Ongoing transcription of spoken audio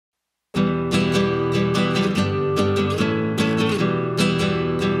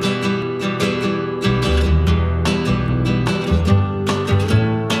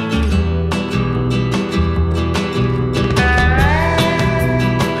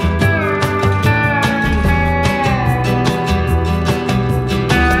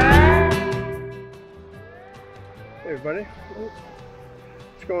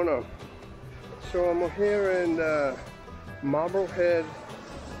going on? So I'm here in Marblehead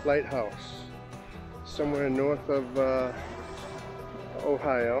Lighthouse, somewhere north of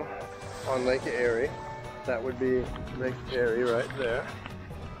Ohio on Lake Erie. That would be Lake Erie right there.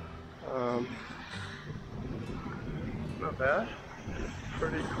 Not bad.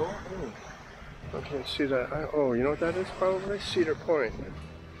 Pretty cool. Ooh. I can't see that. Oh, you know what that is probably? Cedar Point.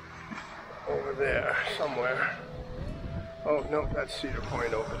 Over there somewhere. Oh, no, that's Cedar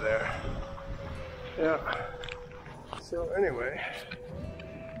Point over there. Yeah. So anyway,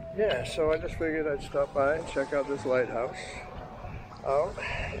 yeah, so I just figured I'd stop by and check out this lighthouse out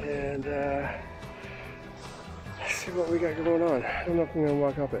and see what we got going on. I don't know if I'm going to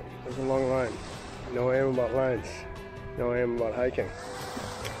walk up it. There's a long line. No I am about lines. No I am about hiking.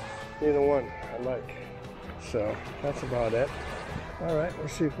 Neither one I like. So that's about it. Alright, we'll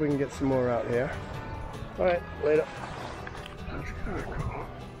see if we can get some more out here. Alright, later. That's kind of cool.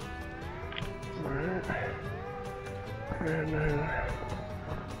 Alright. And then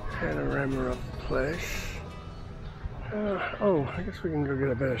panorama of the place. Oh, I guess we can go get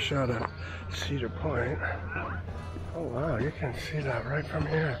a better shot of Cedar Point. Oh wow, you can see that right from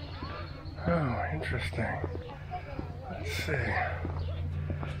here. Oh, interesting. Let's see.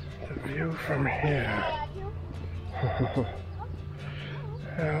 The view from here.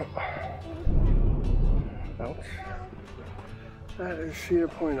 Ouch. That is Cedar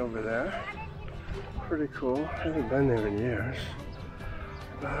Point over there. Pretty cool. I haven't been there in years.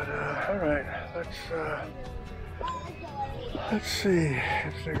 But alright, let's see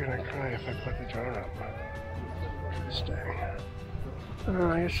if they're gonna cry if I put the drone up. Interesting.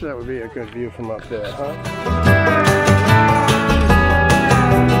 I guess that would be a good view from up there, huh?